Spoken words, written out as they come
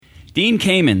Dean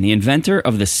Kamen, the inventor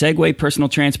of the Segway personal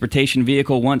transportation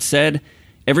vehicle, once said,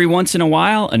 "Every once in a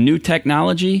while, a new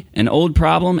technology, an old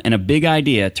problem, and a big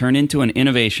idea turn into an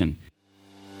innovation."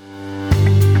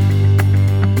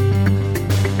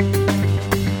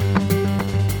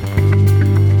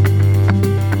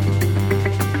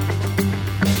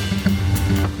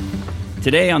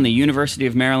 Today on the University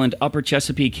of Maryland Upper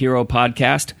Chesapeake Hero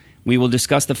podcast, we will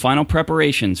discuss the final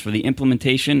preparations for the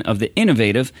implementation of the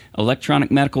innovative electronic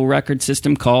medical record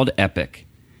system called Epic.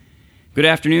 Good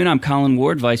afternoon. I'm Colin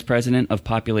Ward, Vice President of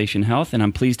Population Health, and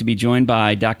I'm pleased to be joined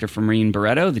by Dr. Fareen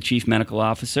Barreto, the Chief Medical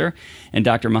Officer, and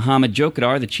Dr. Mohammed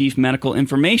Jokadar, the Chief Medical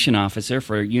Information Officer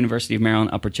for University of Maryland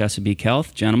Upper Chesapeake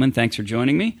Health. Gentlemen, thanks for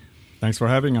joining me. Thanks for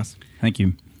having us. Thank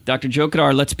you. Dr.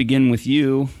 Jokadar, let's begin with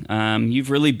you.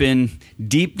 You've really been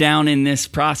deep down in this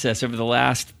process over the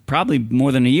last probably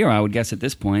more than a year, I would guess, at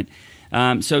this point.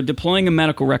 So deploying a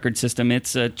medical record system,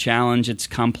 it's a challenge, it's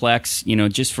complex,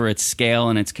 just for its scale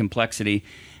and its complexity.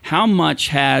 How much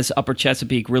has Upper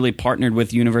Chesapeake really partnered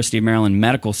with University of Maryland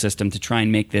Medical System to try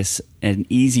and make this an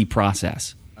easy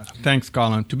process? Thanks,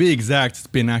 Colin. To be exact, it's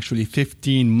been actually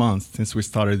 15 months since we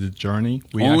started the journey.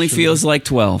 Feels like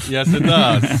 12. Yes, it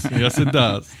does. Yes, it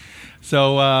does.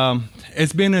 So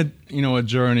it's been a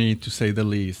journey, to say the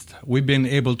least. We've been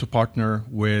able to partner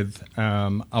with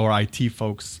our IT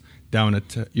folks down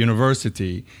at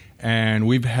university, and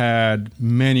we've had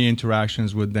many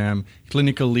interactions with them,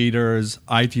 clinical leaders,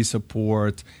 IT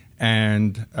support,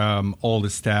 and all the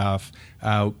staff,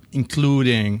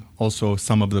 including also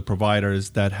some of the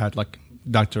providers that had, like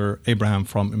Dr. Abraham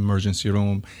from emergency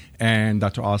room and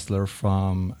Dr. Osler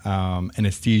from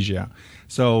anesthesia.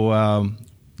 So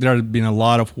there has been a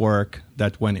lot of work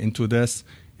that went into this,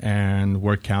 and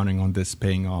we're counting on this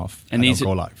paying off and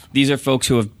go live. These are folks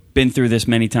who have been through this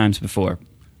many times before.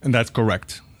 And that's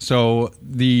correct. So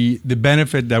the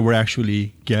benefit that we're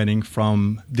actually getting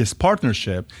from this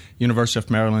partnership, University of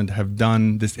Maryland have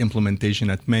done this implementation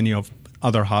at many of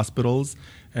other hospitals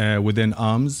within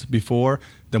UMS before.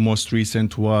 The most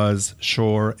recent was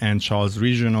Shore and Charles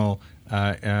Regional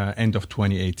end of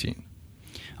 2018.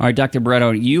 All right, Dr.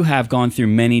 Barreto, you have gone through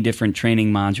many different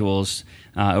training modules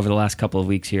over the last couple of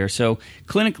weeks here. So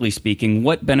clinically speaking,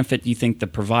 what benefit do you think the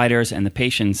providers and the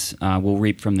patients will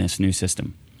reap from this new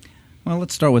system? Well,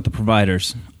 let's start with the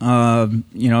providers. I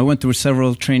went through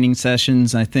several training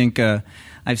sessions. I think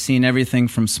I've seen everything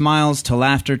from smiles to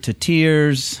laughter to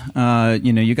tears.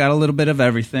 You got a little bit of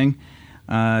everything.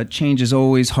 Change is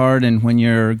always hard, and when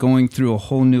you're going through a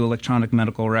whole new electronic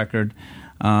medical record,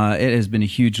 it has been a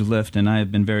huge lift, and I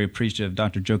have been very appreciative of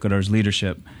Dr. Jokadar's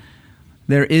leadership.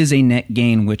 There is a net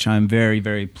gain, which I'm very,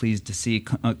 very pleased to see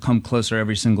come closer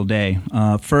every single day.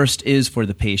 First is for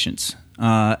the patients.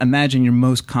 Imagine your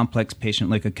most complex patient,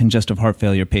 like a congestive heart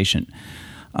failure patient.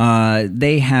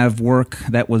 They have work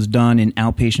that was done in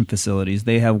outpatient facilities.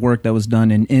 They have work that was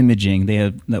done in imaging. They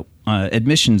have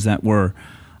admissions that were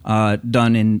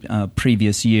done in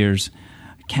previous years.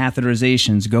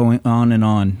 Catheterizations, going on and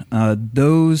on.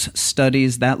 Those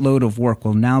studies, that load of work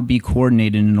will now be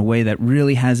coordinated in a way that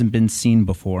really hasn't been seen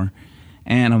before.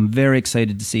 And I'm very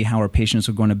excited to see how our patients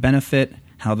are going to benefit,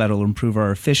 how that will improve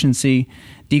our efficiency,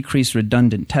 decrease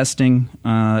redundant testing.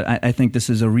 I think this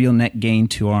is a real net gain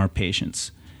to our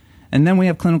patients. And then we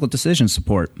have clinical decision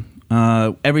support.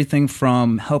 Everything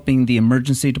from helping the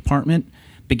emergency department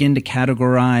begin to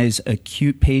categorize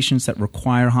acute patients that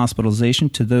require hospitalization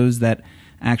to those that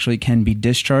actually can be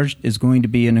discharged is going to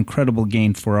be an incredible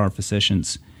gain for our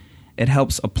physicians. It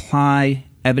helps apply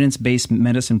evidence-based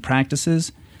medicine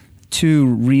practices to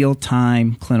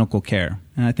real-time clinical care.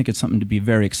 And I think it's something to be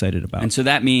very excited about. And so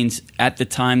that means at the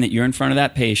time that you're in front of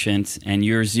that patient and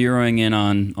you're zeroing in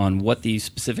on what the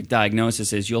specific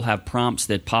diagnosis is, you'll have prompts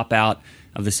that pop out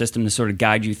of the system to sort of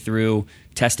guide you through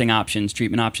testing options,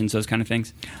 treatment options, those kind of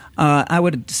things? I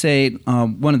would say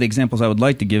one of the examples I would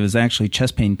like to give is actually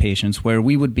chest pain patients, where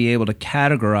we would be able to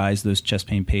categorize those chest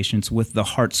pain patients with the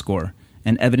HEART score,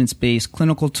 an evidence-based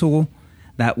clinical tool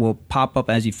that will pop up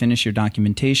as you finish your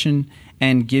documentation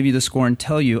and give you the score and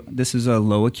tell you this is a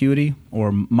low acuity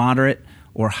or moderate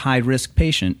or high risk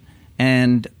patient,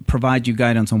 and provide you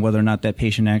guidance on whether or not that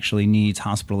patient actually needs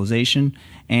hospitalization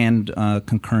and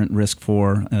concurrent risk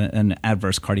for an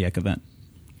adverse cardiac event.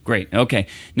 Great. Okay.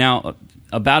 Now,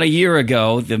 about a year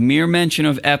ago, the mere mention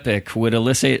of Epic would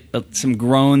elicit some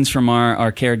groans from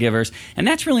our caregivers, and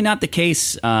that's really not the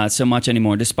case so much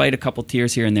anymore, despite a couple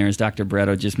tears here and there, as Dr.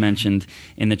 Barreto just mentioned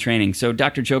in the training. So,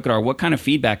 Dr. Jokadar, what kind of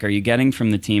feedback are you getting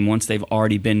from the team once they've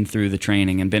already been through the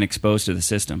training and been exposed to the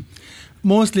system?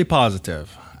 Mostly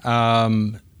positive.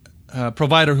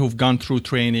 Providers who've gone through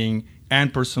training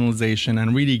and personalization,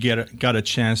 and really got a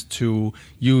chance to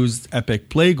use Epic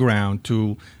Playground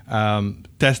to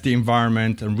test the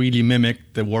environment and really mimic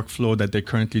the workflow that they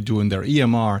currently do in their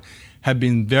EMR, have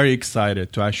been very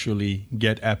excited to actually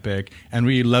get Epic and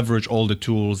really leverage all the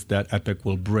tools that Epic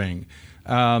will bring.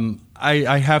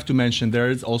 I have to mention there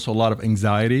is also a lot of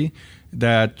anxiety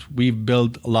that we've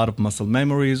built a lot of muscle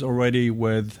memories already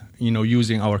with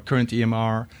using our current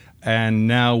EMR, and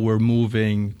now we're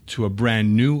moving to a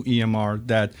brand new EMR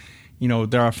that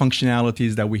there are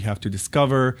functionalities that we have to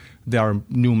discover. There are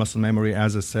new muscle memory,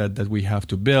 as I said, that we have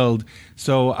to build.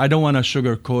 So I don't want to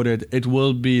sugarcoat it.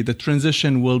 The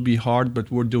transition will be hard,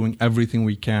 but we're doing everything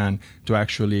we can to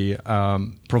actually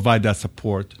provide that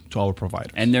support to our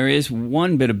providers. And there is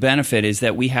one bit of benefit is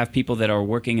that we have people that are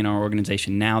working in our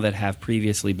organization now that have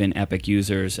previously been Epic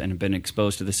users and have been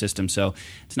exposed to the system. So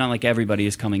it's not like everybody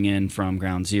is coming in from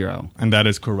ground zero. And that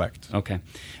is correct. Okay.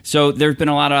 So there's been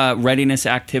a lot of readiness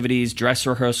activities, dress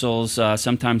rehearsals,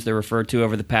 sometimes they're referred to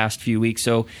over the past few weeks.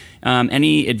 So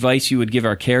any advice you would give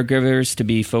our caregivers to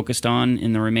be focused on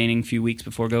in the remaining few weeks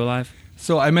before go live?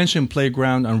 So I mentioned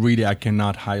Playground, and really I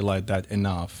cannot highlight that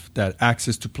enough, that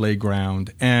access to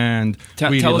Playground. And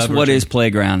tell us what is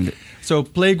Playground. So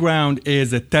Playground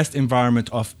is a test environment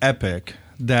of Epic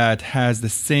that has the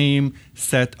same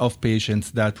set of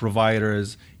patients that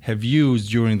providers have used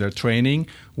during their training,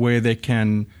 where they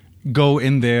can go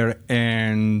in there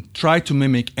and try to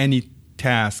mimic any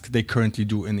task they currently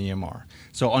do in EMR.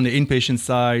 So on the inpatient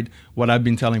side, what I've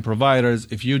been telling providers,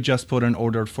 if you just put an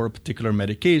order for a particular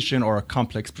medication or a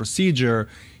complex procedure,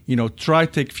 try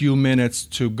to take a few minutes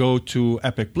to go to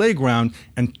Epic Playground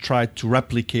and try to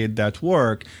replicate that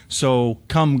work. So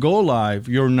come go live,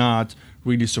 you're not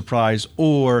really surprised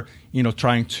or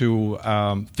trying to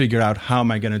figure out how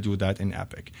am I going to do that in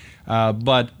Epic.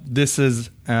 But this is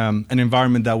an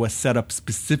environment that was set up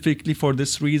specifically for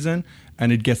this reason,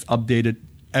 and it gets updated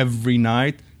every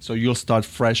night. So you'll start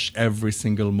fresh every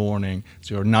single morning.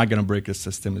 So you're not going to break the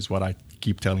system is what I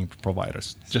keep telling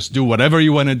providers. Just do whatever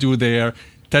you want to do there,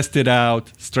 test it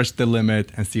out, stretch the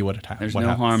limit, and see what it happens. There's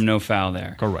no harm, no foul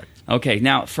there. Correct. Okay,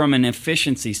 now from an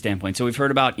efficiency standpoint, so we've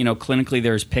heard about, clinically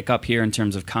there's pickup here in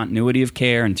terms of continuity of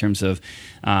care, in terms of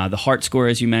the heart score,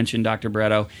 as you mentioned, Dr.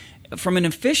 Barreto. From an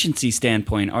efficiency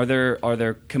standpoint, are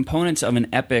there components of an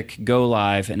Epic go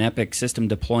live, an Epic system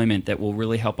deployment that will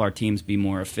really help our teams be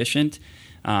more efficient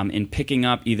in picking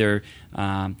up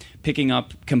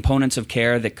components of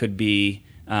care that could be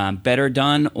better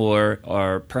done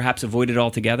or perhaps avoided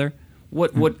altogether?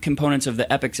 What components of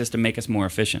the Epic system make us more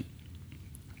efficient?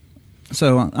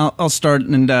 So I'll start,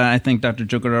 and I think Dr.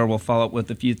 Jogadar will follow up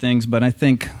with a few things. But I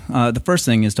think the first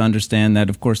thing is to understand that,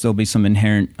 of course, there'll be some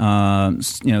inherent,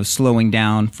 slowing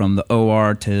down from the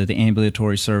OR to the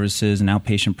ambulatory services and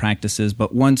outpatient practices.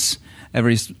 But once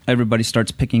everybody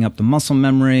starts picking up the muscle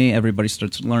memory, everybody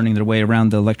starts learning their way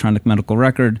around the electronic medical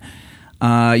record,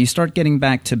 you start getting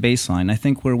back to baseline. I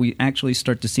think where we actually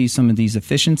start to see some of these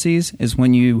efficiencies is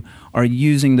when you are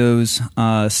using those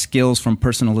skills from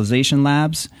personalization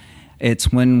labs.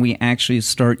 It's when we actually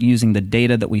start using the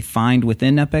data that we find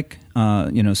within Epic,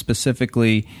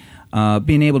 specifically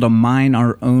being able to mine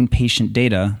our own patient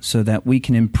data so that we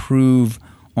can improve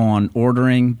on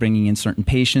ordering, bringing in certain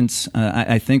patients.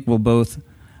 I think we'll both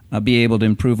be able to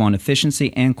improve on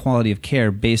efficiency and quality of care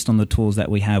based on the tools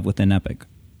that we have within Epic.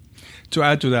 To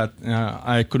add to that,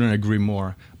 I couldn't agree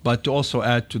more. But to also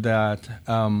add to that,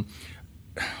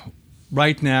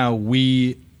 right now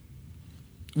we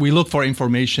look for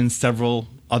information several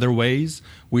other ways.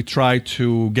 We try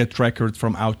to get records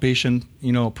from outpatient,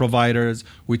 providers.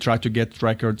 We try to get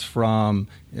records from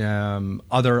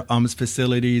other AMS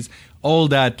facilities. All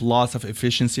that loss of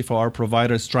efficiency for our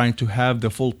providers trying to have the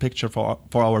full picture for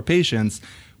our patients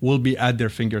will be at their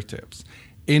fingertips.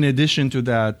 In addition to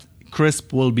that,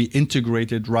 CRISP will be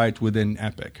integrated right within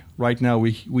Epic. Right now,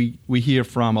 we hear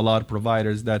from a lot of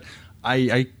providers that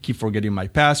I keep forgetting my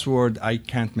password. I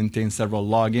can't maintain several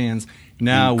logins.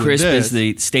 Now, CRISP is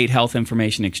the State Health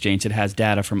Information Exchange that has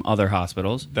data from other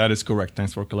hospitals. That is correct.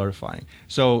 Thanks for clarifying.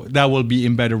 So that will be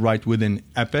embedded right within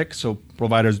Epic, so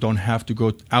providers don't have to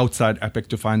go outside Epic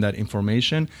to find that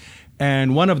information.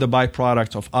 And one of the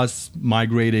byproducts of us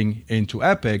migrating into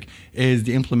Epic is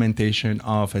the implementation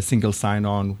of a single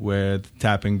sign-on with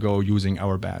Tap and Go using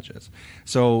our badges.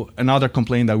 So another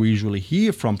complaint that we usually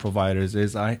hear from providers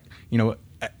is,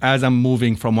 as I'm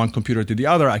moving from one computer to the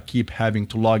other, I keep having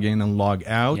to log in and log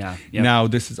out. Yeah, yep. Now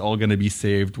this is all going to be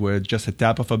saved with just a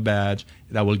tap of a badge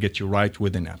that will get you right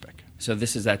within Epic. So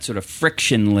this is that sort of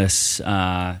frictionless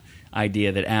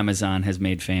idea that Amazon has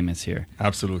made famous here.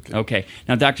 Absolutely. Okay.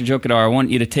 Now, Dr. Jokadar, I want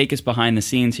you to take us behind the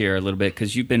scenes here a little bit,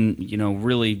 because you've been,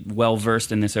 really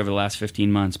well-versed in this over the last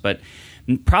 15 months. But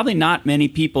probably not many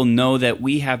people know that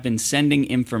we have been sending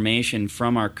information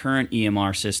from our current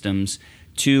EMR systems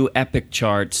to Epic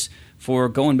charts for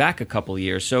going back a couple of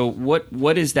years. So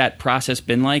what has that process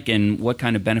been like, and what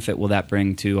kind of benefit will that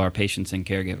bring to our patients and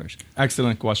caregivers?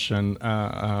 Excellent question.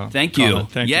 Thank you.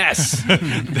 Thank yes. you.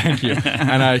 Thank you.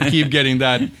 And I keep getting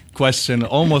that question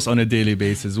almost on a daily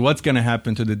basis. What's going to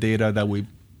happen to the data that we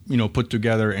put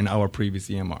together in our previous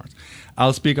EMRs?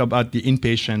 I'll speak about the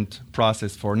inpatient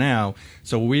process for now.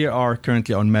 So we are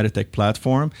currently on Meditech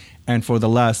platform, and for the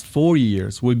last 4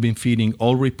 years, we've been feeding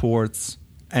all reports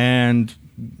and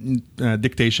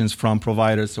dictations from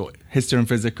providers, so history and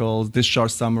physicals,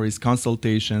 discharge summaries,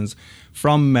 consultations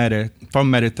from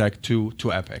Meditech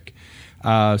to Epic.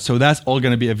 So that's all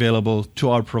going to be available to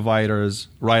our providers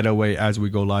right away as we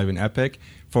go live in Epic.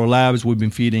 For labs, we've been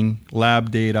feeding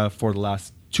lab data for the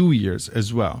last 2 years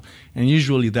as well. And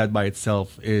usually that by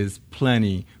itself is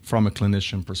plenty from a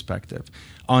clinician perspective.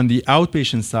 On the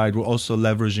outpatient side, we're also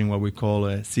leveraging what we call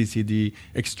a CCD,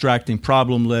 extracting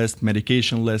problem list,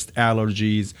 medication list,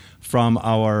 allergies from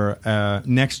our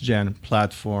next-gen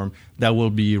platform that will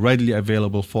be readily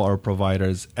available for our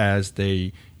providers as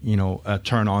they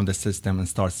turn on the system and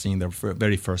start seeing their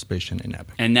very first patient in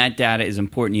Epic. And that data is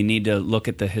important. You need to look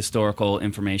at the historical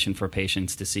information for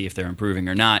patients to see if they're improving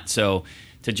or not. So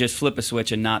to just flip a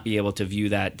switch and not be able to view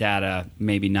that data,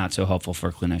 maybe not so helpful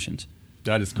for clinicians.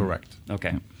 That is correct.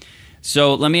 Okay.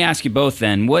 So let me ask you both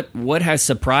then. What has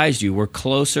surprised you? We're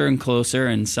closer and closer,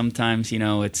 and sometimes,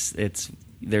 it's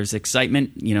there's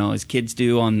excitement, as kids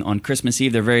do on Christmas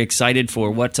Eve. They're very excited for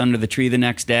what's under the tree the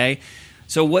next day.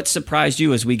 So what surprised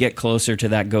you as we get closer to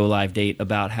that go-live date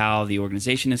about how the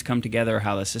organization has come together,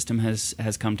 how the system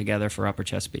has come together for Upper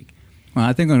Chesapeake? Well,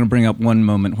 I think I'm going to bring up one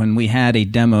moment when we had a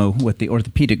demo with the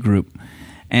orthopedic group.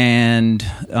 And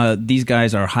these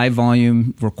guys are high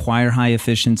volume, require high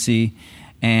efficiency.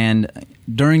 And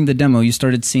during the demo, you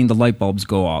started seeing the light bulbs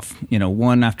go off,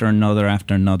 one after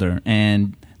another.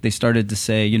 And they started to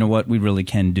say, you know what, we really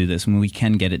can do this, and we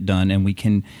can get it done, and we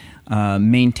can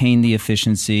maintain the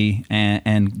efficiency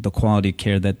and the quality of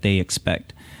care that they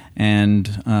expect.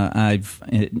 And I've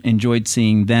enjoyed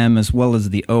seeing them, as well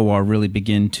as the OR, really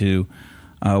begin to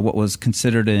what was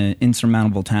considered an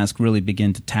insurmountable task, really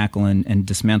begin to tackle and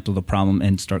dismantle the problem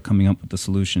and start coming up with the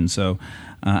solution. So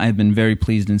I've been very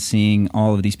pleased in seeing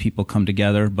all of these people come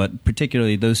together, but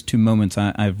particularly those 2 moments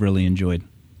I've really enjoyed.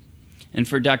 And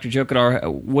for Dr.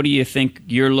 Jokadar, what do you think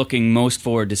you're looking most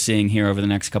forward to seeing here over the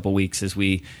next couple of weeks as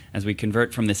we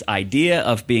convert from this idea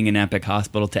of being an Epic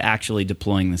hospital to actually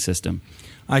deploying the system?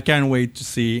 I can't wait to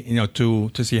see,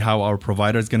 to see how our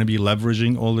provider is going to be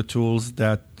leveraging all the tools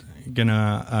that going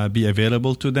to be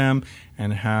available to them,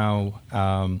 and how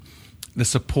the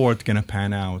support going to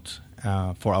pan out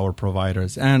for our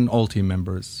providers and all team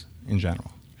members in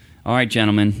general. All right,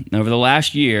 gentlemen. Over the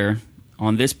last year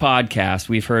on this podcast,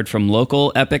 we've heard from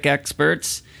local Epic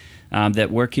experts that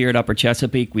work here at Upper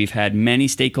Chesapeake. We've had many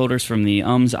stakeholders from the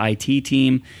IT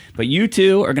team, but you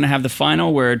two are going to have the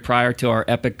final word prior to our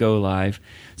Epic Go Live.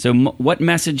 So what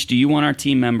message do you want our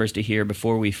team members to hear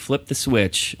before we flip the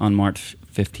switch on March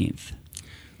 15th?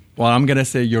 Well, I'm going to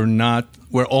say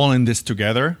we're all in this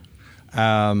together.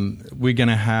 We're going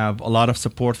to have a lot of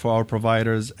support for our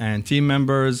providers and team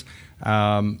members.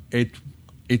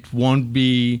 It won't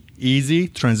be easy.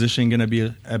 Transition going to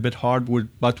be a bit hard,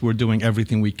 but we're doing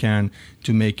everything we can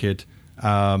to make it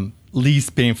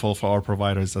least painful for our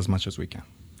providers as much as we can.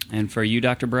 And for you,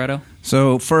 Dr. Barreto?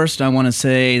 So first, I want to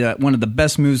say that one of the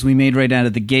best moves we made right out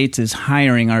of the gates is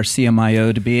hiring our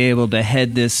CMIO to be able to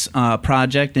head this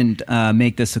project and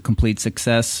make this a complete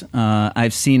success.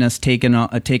 I've seen us take on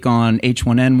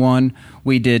H1N1.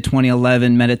 We did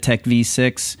 2011 Meditech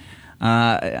V6.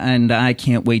 And I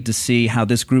can't wait to see how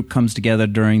this group comes together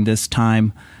during this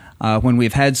time when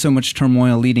we've had so much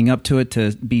turmoil leading up to it,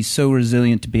 to be so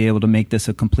resilient to be able to make this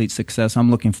a complete success.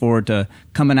 I'm looking forward to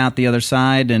coming out the other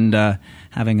side and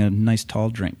having a nice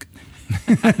tall drink.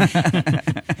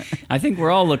 I think we're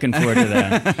all looking forward to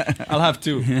that. I'll have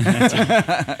two.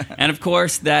 And of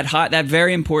course, that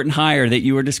very important hire that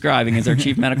you were describing as our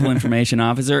Chief Medical Information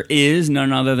Officer is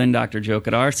none other than Dr.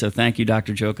 Jokadar. So thank you,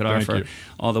 Dr. Jokadar, for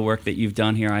all the work that you've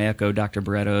done here. I echo Dr.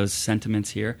 Barreto's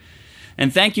sentiments here.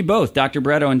 And thank you both, Dr.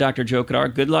 Barreto and Dr.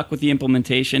 Jokadar. Good luck with the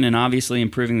implementation and obviously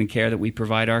improving the care that we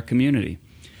provide our community.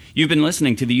 You've been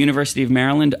listening to the University of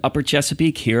Maryland Upper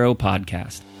Chesapeake Hero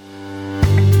Podcast.